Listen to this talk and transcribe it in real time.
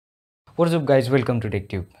What's up guys, welcome to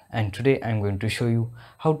TechTube, and today I'm going to show you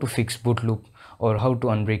how to fix boot loop or how to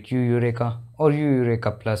unbrick Yureka or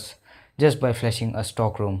Yureka Plus just by flashing a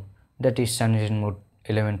stock ROM, that is Cyanogen mode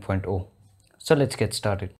 11.0. So let's get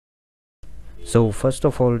started. So first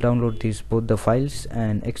of all, download both the files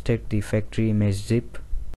and extract the factory image zip.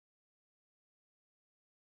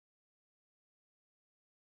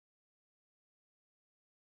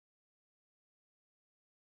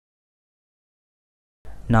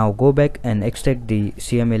 Now go back and extract the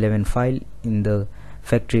CM11 file in the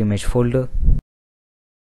factory image folder.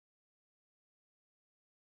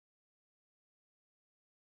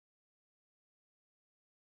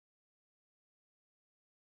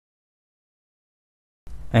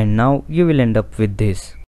 And now you will end up with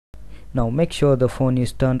this. Now make sure the phone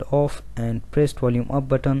is turned off and press volume up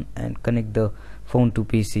button and connect the phone to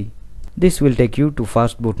PC. This will take you to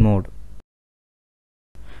fast boot mode.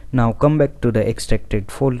 Now come back to the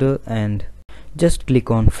extracted folder and just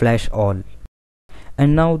click on flash all.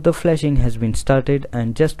 And now the flashing has been started,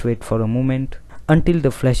 and just wait for a moment until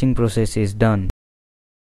the flashing process is done.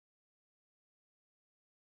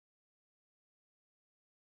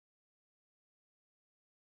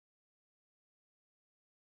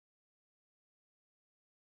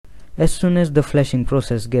 As soon as the flashing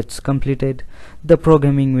process gets completed, the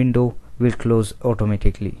programming window will close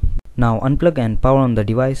automatically. Now unplug and power on the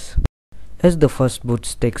device. As the first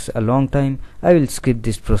boots takes a long time, I will skip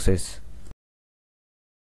this process.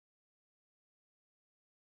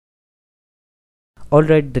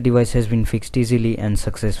 Alright, the device has been fixed easily and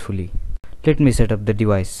successfully. Let me set up the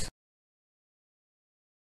device.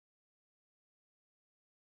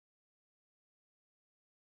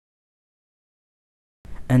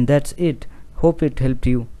 And that's it. Hope it helped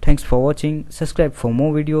you. Thanks for watching. Subscribe for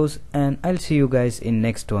more videos and I'll see you guys in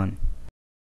next one.